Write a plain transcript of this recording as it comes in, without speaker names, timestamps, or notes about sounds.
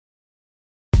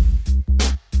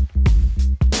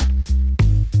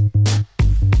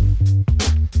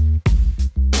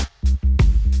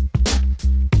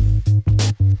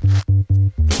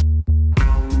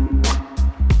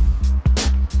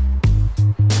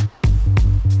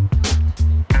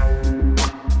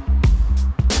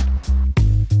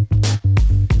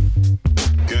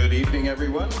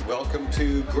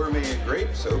to Gourmet and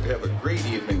Grapes. Hope you have a great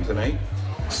evening tonight.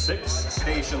 6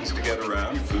 stations to get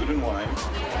around, food and wine.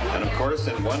 And of course,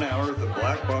 in 1 hour, the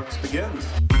black box begins.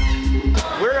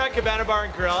 We're at Cabana Bar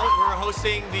and Grille. We're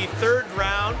hosting the 3rd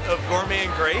round of Gourmet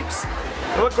and Grapes.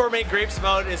 And what Gourmet and Grapes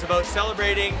is about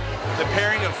celebrating the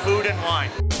pairing of food and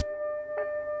wine.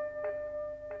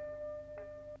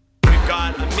 We've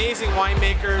got amazing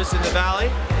winemakers in the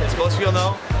valley, as most people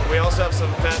know. We also have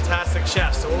some fantastic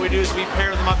chefs. So what we do is we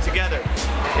pair them up together.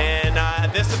 And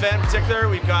at this event in particular,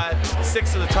 we've got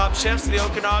 6 of the top chefs in the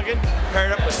Okanagan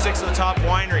paired up with 6 of the top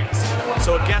wineries.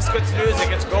 So what guests get to do is they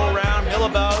get to go around, mill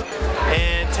about,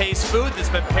 and taste food that's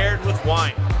been paired with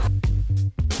wine.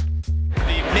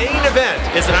 The main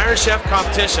event is an Iron Chef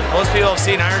competition. Most people have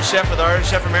seen Iron Chef with Iron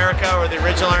Chef America or the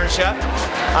original Iron Chef.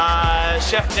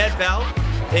 Chef Ned Bell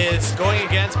is going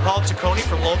against Paul Cecconi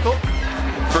from Local.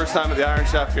 First time at the Iron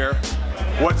Chef here.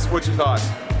 What's your thoughts?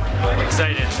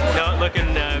 Excited. No,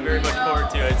 looking very much forward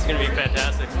to it. It's going to be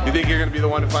fantastic. You think you're going to be the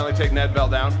one to finally take Ned Bell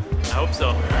down? I hope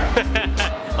so.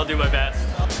 I'll do my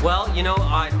best. Well, you know,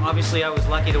 obviously I was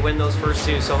lucky to win those first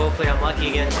 2, so hopefully I'm lucky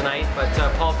again tonight. But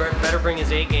Paul better bring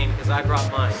his A game because I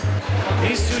brought mine.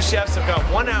 These 2 chefs have got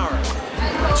 1 hour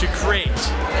to create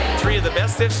 3 of the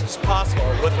best dishes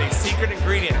possible with a secret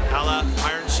ingredient, a la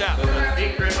Iron Chef. So the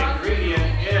secret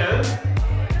ingredient is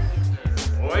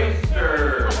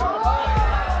oyster.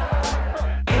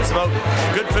 It's about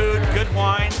good food, good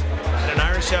wine, and an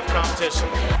Iron Chef competition.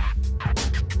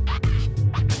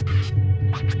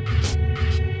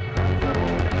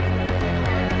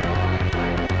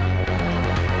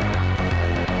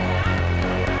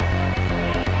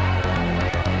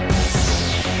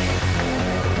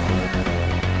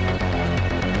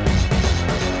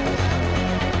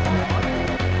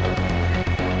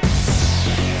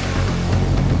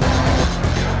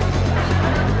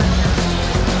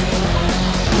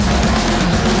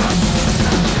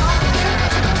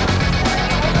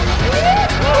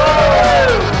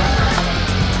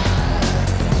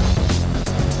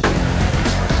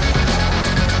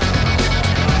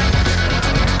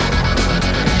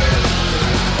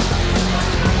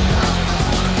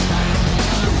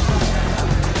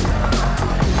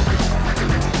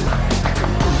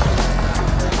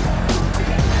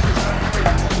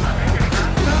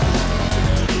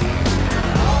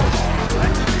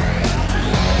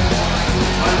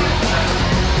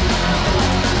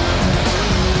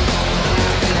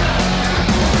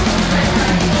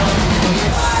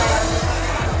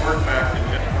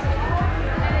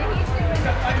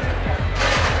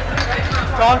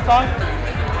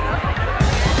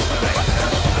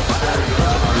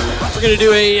 We're going to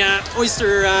do a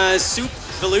oyster soup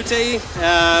velouté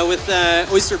with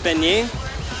oyster beignet.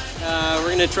 We're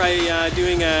going to try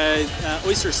doing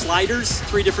oyster sliders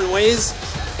 3 different ways,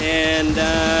 and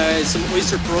some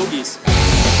oyster pierogies.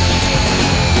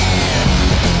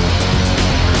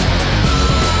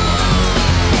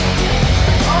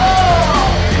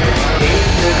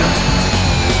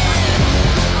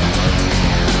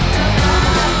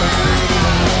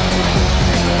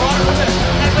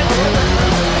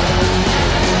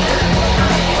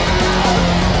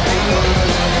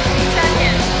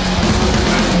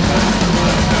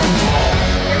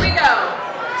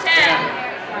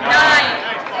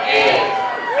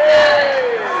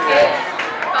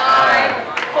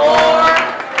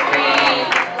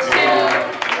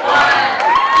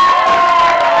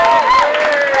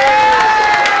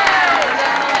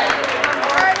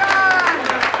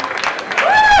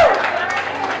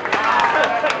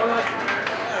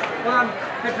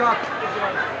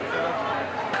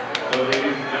 So ladies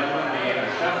and gentlemen, the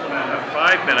chefs will have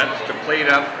 5 minutes to plate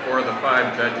up for the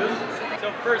 5 judges.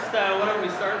 So first, why don't we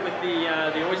start with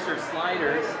the oyster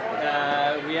sliders.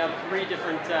 We have 3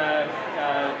 different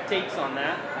takes on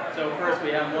that. So first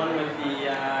we have one with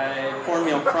the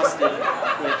cornmeal crusted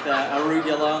with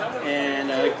arugula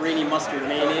and grainy mustard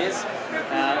mayonnaise.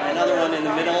 Another one in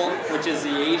the middle, which is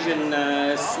the Asian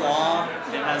slaw.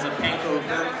 It has a panko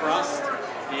herb crust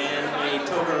and a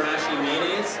togarashi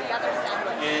mayonnaise.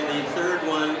 And the third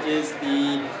one is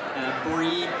the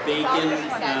brie, bacon,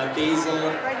 basil,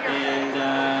 and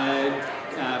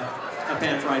a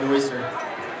pan-fried oyster.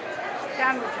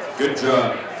 Good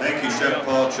job. Thank you, Chef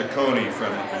Paul Cecconi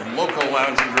from Local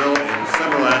Lounge and Grill in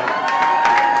Summerlin.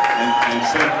 And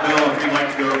Chef Bell, if you'd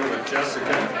like to go over with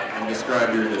Jessica and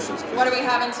describe your dishes, please. What are we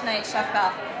having tonight, Chef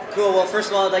Bell? Cool. Well, first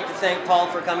of all, I'd like to thank Paul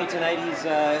for coming tonight.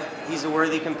 He's a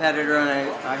worthy competitor, and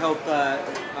I hope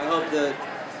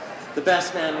the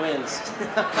best man wins.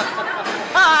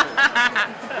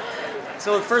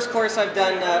 So the first course I've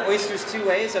done oysters two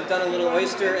ways. I've done a little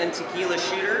oyster and tequila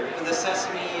shooter with a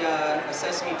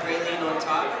sesame praline on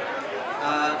top.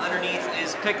 Underneath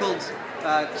is pickled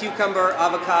cucumber,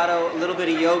 avocado, a little bit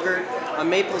of yogurt, a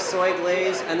maple soy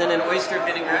glaze, and then an oyster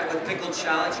vinaigrette with pickled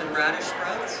shallots and radish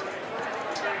sprouts.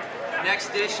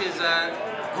 Next dish is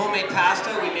homemade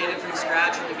pasta. We made it from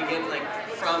scratch at the beginning,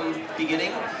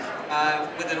 beginning.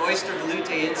 With an oyster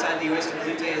veloute. Inside the oyster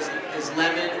veloute is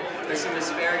lemon, there's some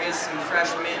asparagus, some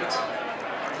fresh mint,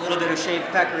 a little bit of shaved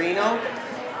pecorino.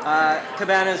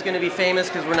 Cabana is going to be famous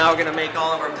because we're now going to make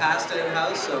all of our pasta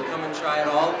in-house, so come and try it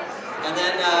all. And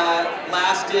then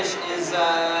last dish is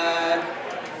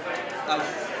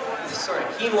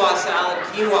quinoa salad,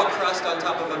 quinoa crust on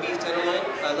top of a beef tenderloin,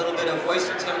 a little bit of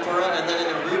oyster tempura, and then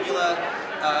an arugula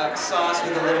sauce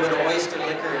with a little bit of oyster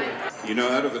liquor. You know,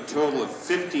 out of a total of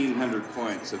 1,500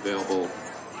 points available,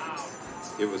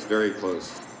 it was very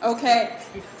close. Okay,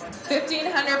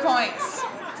 1,500 points.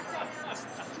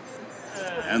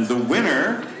 And the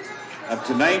winner of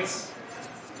tonight's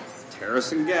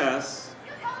Terrace and Gas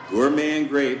Gourmet and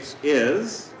Grapes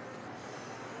is,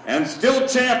 and still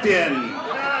champion,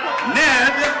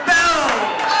 Ned Bell!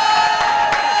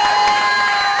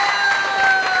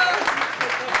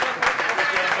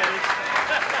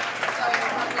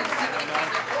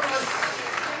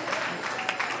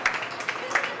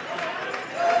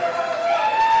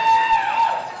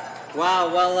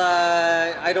 Wow, well,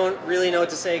 I don't really know what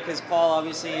to say because Paul,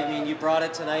 obviously, I mean, you brought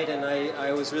it tonight, and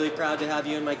I was really proud to have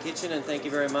you in my kitchen, and thank you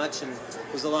very much, and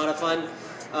it was a lot of fun.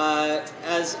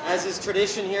 As is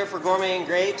tradition here for Gourmet and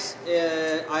Grapes,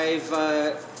 I've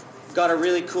got a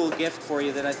really cool gift for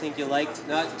you that I think you'll like.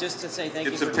 Not just to say thank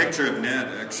you. It's a picture of Ned,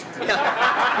 actually.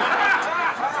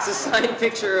 Yeah. It's a signed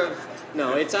picture of,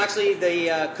 no, it's actually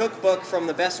the cookbook from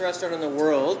the best restaurant in the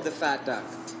world, the Fat Duck.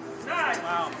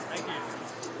 Wow, thank you.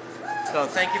 So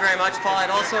thank you very much, Paul. I'd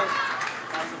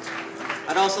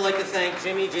also like to thank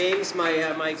Jimmy James,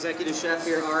 my executive chef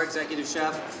here, our executive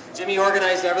chef. Jimmy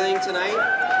organized everything tonight.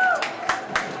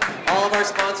 All of our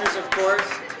sponsors, of course,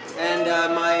 and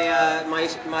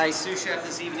my sous chef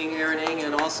this evening, Aaron Ng,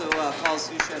 and also Paul's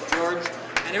sous chef, George,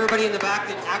 and everybody in the back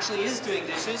that actually is doing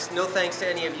dishes. No thanks to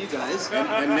any of you guys.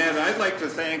 And Ned, I'd like to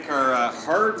thank our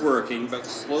hard-working but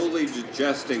slowly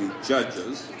digesting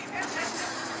judges.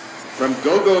 From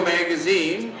Go-Go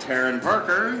Magazine, Taryn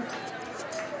Parker,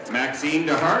 Maxine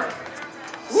DeHart,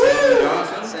 Sandy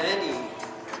Dawson. Sandy.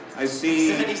 I see.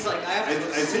 Sandy's like,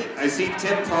 I see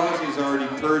Tim Pawsey's already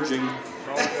purging.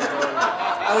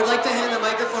 I would like to hand the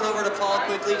microphone over to Paul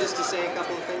quickly just to say a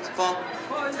couple of things. Paul.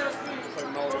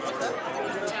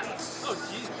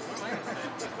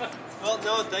 Well,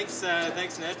 no, thanks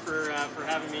Ned for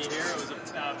having me here. It was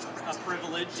a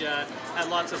privilege. Had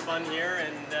lots of fun here,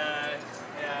 and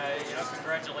you know,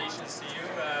 congratulations to you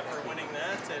for winning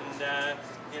that. And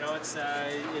you know, it's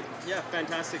yeah,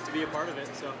 fantastic to be a part of it.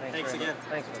 So thanks again.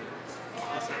 Thanks, man.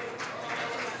 Awesome.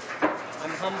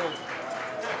 I'm humbled.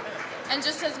 And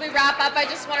just as we wrap up, I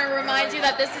just want to remind you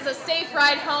that this is a Safe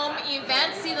Ride Home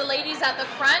event. See the ladies at the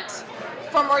front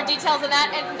for more details of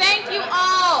that. And thank you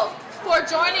all for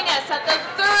joining us at the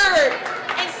third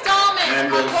installment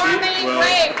of Gourmet and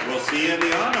Grapes. We'll see you in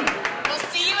the autumn. We'll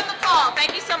see you in the fall.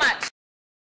 Thank you so much.